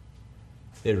history.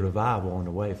 There's revival on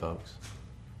the way, folks.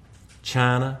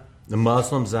 China, the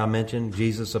Muslims, I mentioned,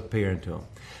 Jesus appearing to them.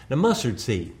 The mustard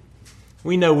seed.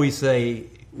 We know we say,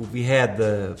 if we had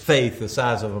the faith the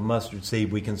size of a mustard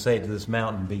seed, we can say to this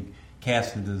mountain, be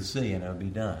cast into the sea, and it'll be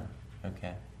done.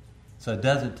 Okay? So it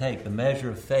doesn't take the measure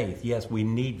of faith. Yes, we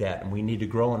need that, and we need to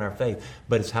grow in our faith,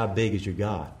 but it's how big is your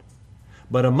God.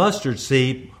 But a mustard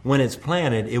seed, when it's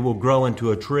planted, it will grow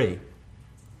into a tree.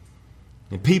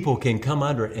 And people can come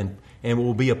under it, and it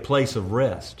will be a place of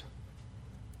rest.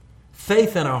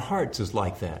 Faith in our hearts is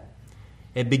like that.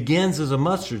 It begins as a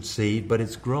mustard seed, but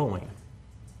it's growing.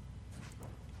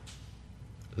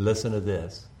 Listen to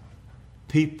this.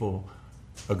 People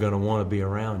are going to want to be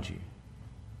around you.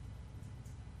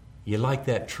 You like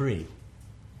that tree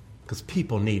because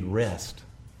people need rest.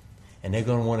 And they're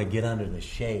going to want to get under the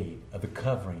shade of the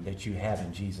covering that you have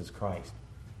in Jesus Christ.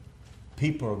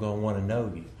 People are going to want to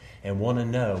know you and want to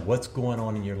know what's going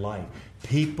on in your life.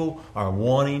 People are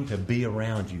wanting to be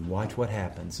around you. Watch what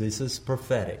happens. This is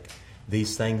prophetic.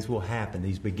 These things will happen.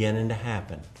 These beginning to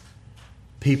happen.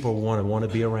 People want to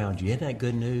be around you. Isn't that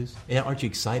good news? Aren't you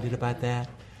excited about that?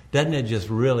 Doesn't it just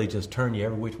really just turn you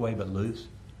every which way but loose?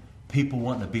 People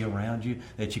wanting to be around you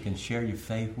that you can share your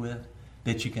faith with,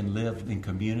 that you can live in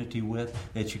community with,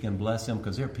 that you can bless them,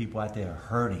 because there are people out there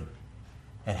hurting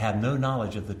and have no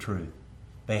knowledge of the truth.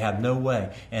 They have no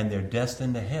way, and they're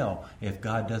destined to hell if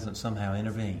God doesn't somehow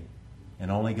intervene. And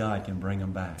only God can bring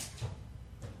them back.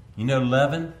 You know,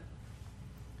 leaven?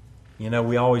 You know,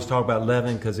 we always talk about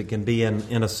leaven because it can be,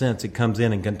 in a sense, it comes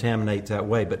in and contaminates that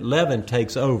way. But leaven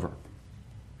takes over.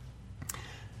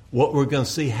 What we're going to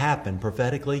see happen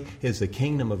prophetically is the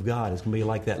kingdom of God is going to be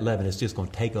like that leaven. It's just going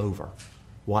to take over.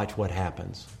 Watch what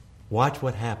happens. Watch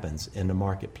what happens in the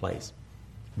marketplace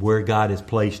where God has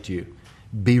placed you.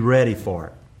 Be ready for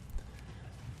it.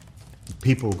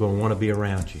 People are going to want to be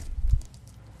around you.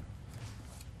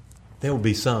 There will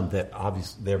be some that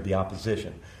obviously there will be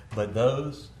opposition. But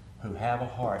those who have a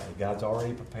heart that God's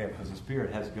already prepared, because the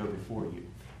Spirit has to go before you.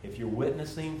 If you're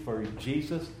witnessing for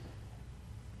Jesus,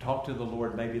 talk to the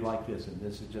Lord maybe like this, and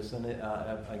this is just an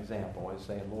example. It's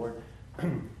saying, Lord,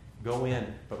 go in,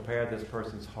 prepare this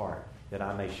person's heart that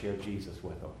I may share Jesus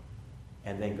with them.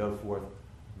 And then go forth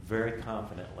very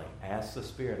confidently. Ask the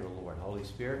Spirit of the Lord, Holy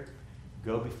Spirit,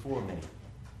 go before me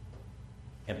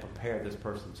and prepare this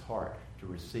person's heart to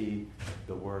receive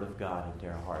the Word of God into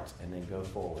their hearts, and then go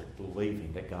forward,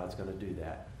 believing that God's going to do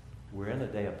that. We're in a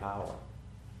day of power.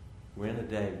 We're in a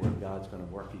day where God's going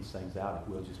to work these things out if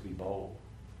we'll just be bold.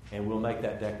 And we'll make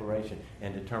that declaration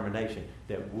and determination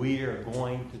that we are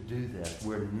going to do this.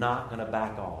 We're not going to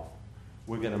back off.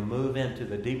 We're going to move into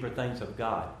the deeper things of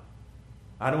God.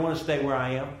 I don't want to stay where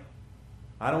I am.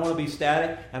 I don't want to be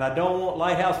static, and I don't want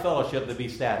Lighthouse Fellowship to be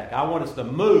static. I want us to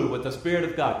move with the Spirit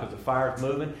of God, because the fire is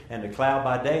moving, and the cloud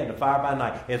by day and the fire by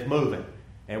night is moving.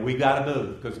 And we've got to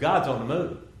move, because God's on the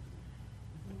move.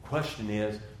 The question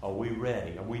is, are we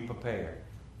ready? Are we prepared?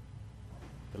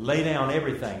 To lay down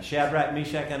everything. Shadrach,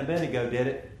 Meshach, and Abednego did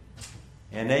it.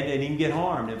 And they didn't even get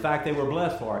harmed. In fact, they were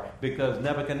blessed for it, because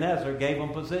Nebuchadnezzar gave them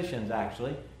positions,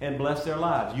 actually, and blessed their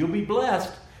lives. You'll be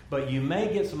blessed, but you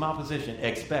may get some opposition.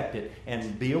 Expect it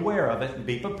and be aware of it and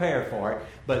be prepared for it.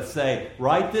 But say,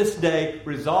 right this day,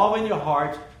 resolve in your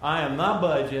hearts, I am not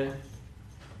budging.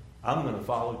 I'm going to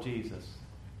follow Jesus.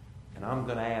 And I'm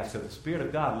going to ask, because the Spirit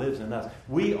of God lives in us.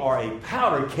 We are a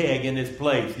powder keg in this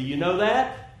place. Do you know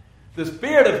that? The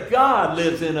Spirit of God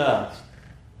lives in us.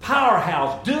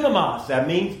 Powerhouse, dunamis, that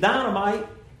means dynamite.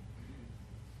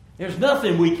 There's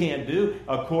nothing we can't do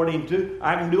according to,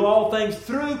 I can do all things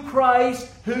through Christ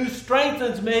who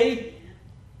strengthens me.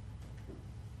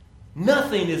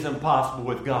 Nothing is impossible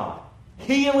with God.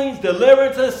 Healings,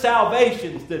 deliverances,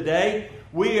 salvations today.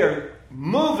 We are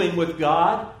moving with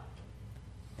God.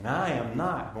 And I am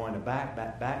not going to back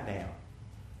down.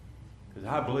 Because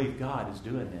I believe God is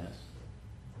doing this.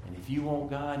 And if you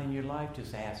want God in your life,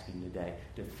 just ask Him today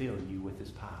to fill you with His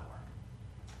power.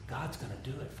 God's going to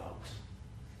do it, folks.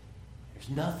 There's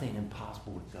nothing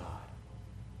impossible with God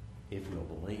if we'll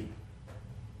believe.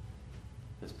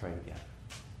 Let's pray together.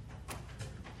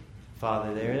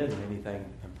 Father, there isn't anything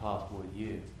impossible with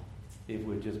you if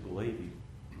we'll just believe you.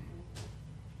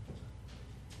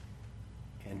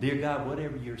 And dear God,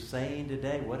 whatever you're saying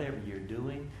today, whatever you're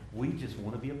doing, we just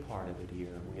want to be a part of it here.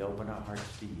 And we open our hearts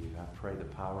to you. I pray the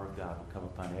power of God will come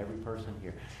upon every person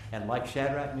here. And like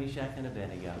Shadrach, Meshach, and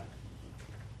Abednego,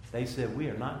 they said, we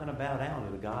are not going to bow down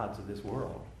to the gods of this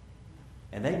world.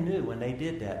 And they knew when they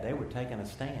did that, they were taking a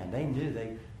stand. They knew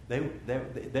they were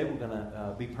going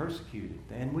to be persecuted.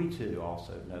 And we too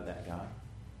also know that, God.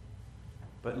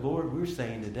 But Lord, we're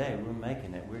saying today, we're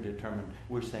making it. We're determined.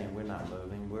 We're saying we're not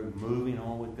moving. We're moving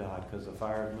on with God, because the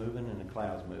fire is moving and the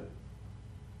clouds move.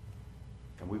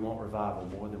 And we want revival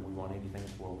more than we want anything in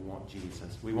this world. We want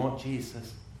Jesus. We want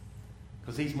Jesus,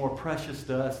 because He's more precious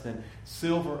to us than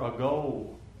silver or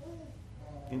gold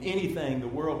and anything the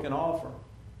world can offer.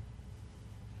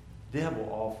 The devil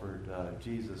offered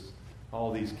Jesus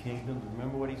all these kingdoms.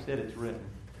 Remember what he said? It's written.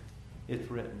 It's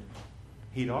written.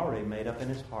 He'd already made up in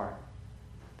his heart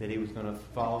that he was going to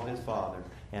follow his Father.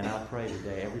 And I pray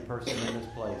today every person in this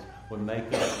place would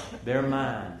make up their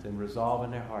minds and resolve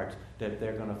in their hearts that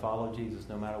they're going to follow Jesus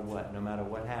no matter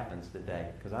what happens today.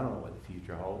 Because I don't know what the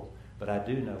future holds. But I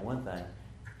do know one thing.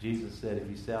 Jesus said, if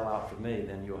you sell out for me,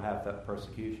 then you'll have that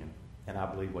persecution. And I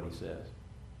believe what He says.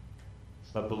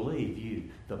 But believe you,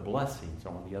 the blessings are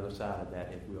on the other side of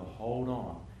that if we'll hold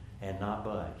on and not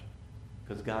budge.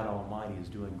 Because God Almighty is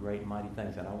doing great and mighty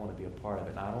things, and I want to be a part of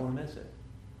it, and I don't want to miss it.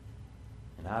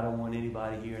 And I don't want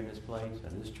anybody here in this place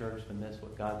and this church to miss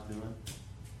what God's doing.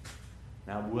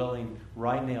 And I'm willing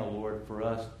right now, Lord, for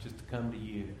us just to come to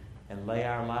you and lay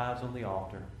our lives on the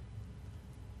altar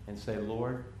and say,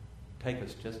 Lord, Take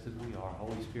us just as we are.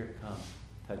 Holy Spirit, come.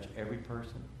 Touch every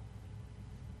person.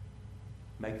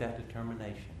 Make that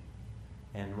determination.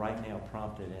 And right now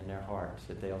prompt it in their hearts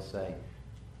that they'll say,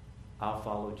 I'll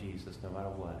follow Jesus no matter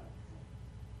what.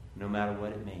 No matter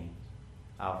what it means.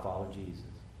 I'll follow Jesus.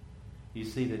 You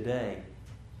see, today,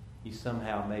 you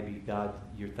somehow, maybe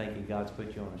you're thinking God's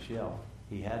put you on a shelf.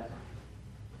 He hasn't.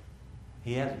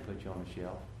 He hasn't put you on a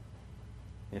shelf.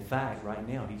 In fact, right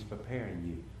now, He's preparing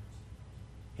you.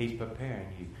 He's preparing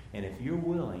you. And if you're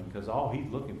willing, because all He's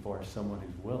looking for is someone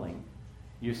who's willing,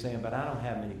 you're saying, but I don't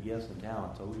have many gifts and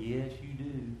talents. Oh, yes, you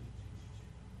do.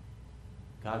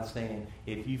 God's saying,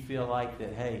 if you feel like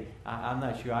that, hey, I'm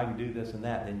not sure I can do this and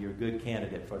that, then you're a good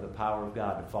candidate for the power of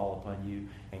God to fall upon you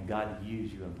and God to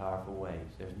use you in powerful ways.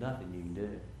 There's nothing you can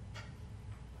do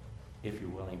if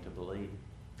you're willing to believe.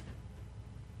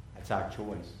 That's our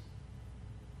choice.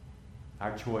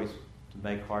 Our choice to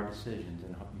make hard decisions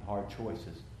and hard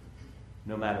choices,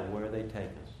 no matter where they take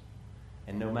us.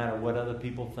 And no matter what other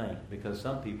people think, because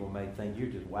some people may think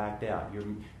you're just whacked out.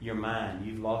 Your mind,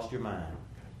 you've lost your mind.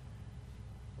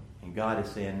 And God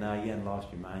is saying, no, you haven't lost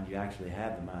your mind. You actually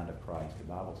have the mind of Christ, the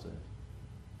Bible says.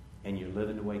 And you're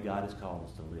living the way God has called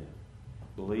us to live.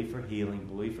 Believe for healing,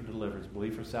 believe for deliverance,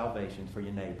 believe for salvation for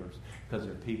your neighbors. Because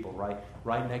there are people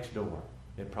right next door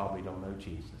that probably don't know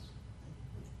Jesus.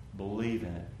 Believe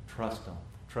in it. Trust Him.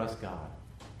 Trust God.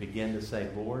 Begin to say,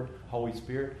 Lord, Holy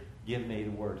Spirit, give me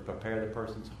the words. Prepare the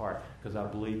person's heart, because I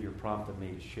believe you're prompting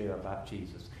me to share about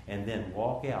Jesus. And then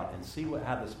walk out and see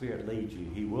how the Spirit leads you.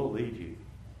 He will lead you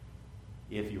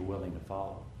if you're willing to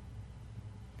follow.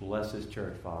 Bless this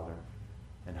church, Father.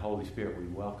 And Holy Spirit, we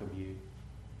welcome you.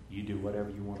 You do whatever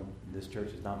you want. This church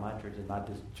is not my church. It's not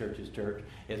this church's church.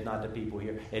 It's not the people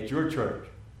here. It's your church.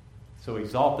 So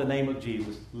exalt the name of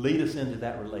Jesus. Lead us into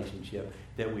that relationship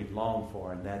that we long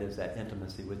for, and that is that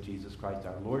intimacy with Jesus Christ,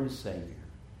 our Lord and Savior.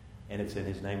 And it's in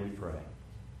His name we pray.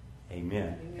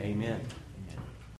 Amen. Amen. Amen.